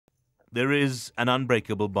There is an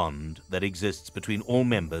unbreakable bond that exists between all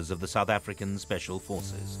members of the South African Special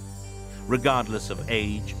Forces, regardless of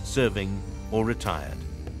age, serving or retired,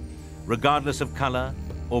 regardless of color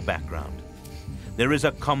or background. There is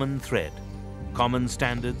a common thread, common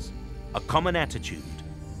standards, a common attitude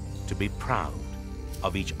to be proud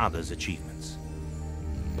of each other's achievements.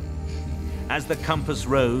 As the compass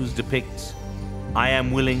rose depicts, I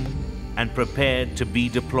am willing and prepared to be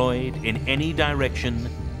deployed in any direction,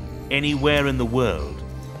 anywhere in the world,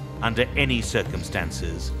 under any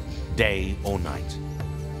circumstances, day or night.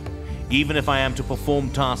 Even if I am to perform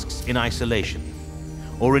tasks in isolation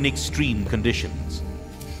or in extreme conditions,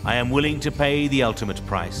 I am willing to pay the ultimate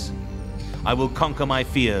price. I will conquer my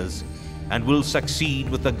fears and will succeed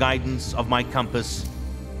with the guidance of my compass,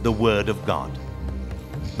 the Word of God.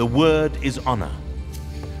 The Word is honor.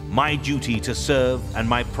 My duty to serve and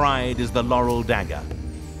my pride is the laurel dagger.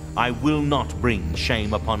 I will not bring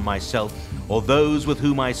shame upon myself or those with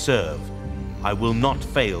whom I serve. I will not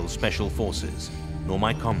fail Special Forces, nor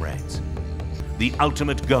my comrades. The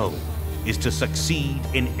ultimate goal is to succeed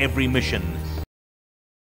in every mission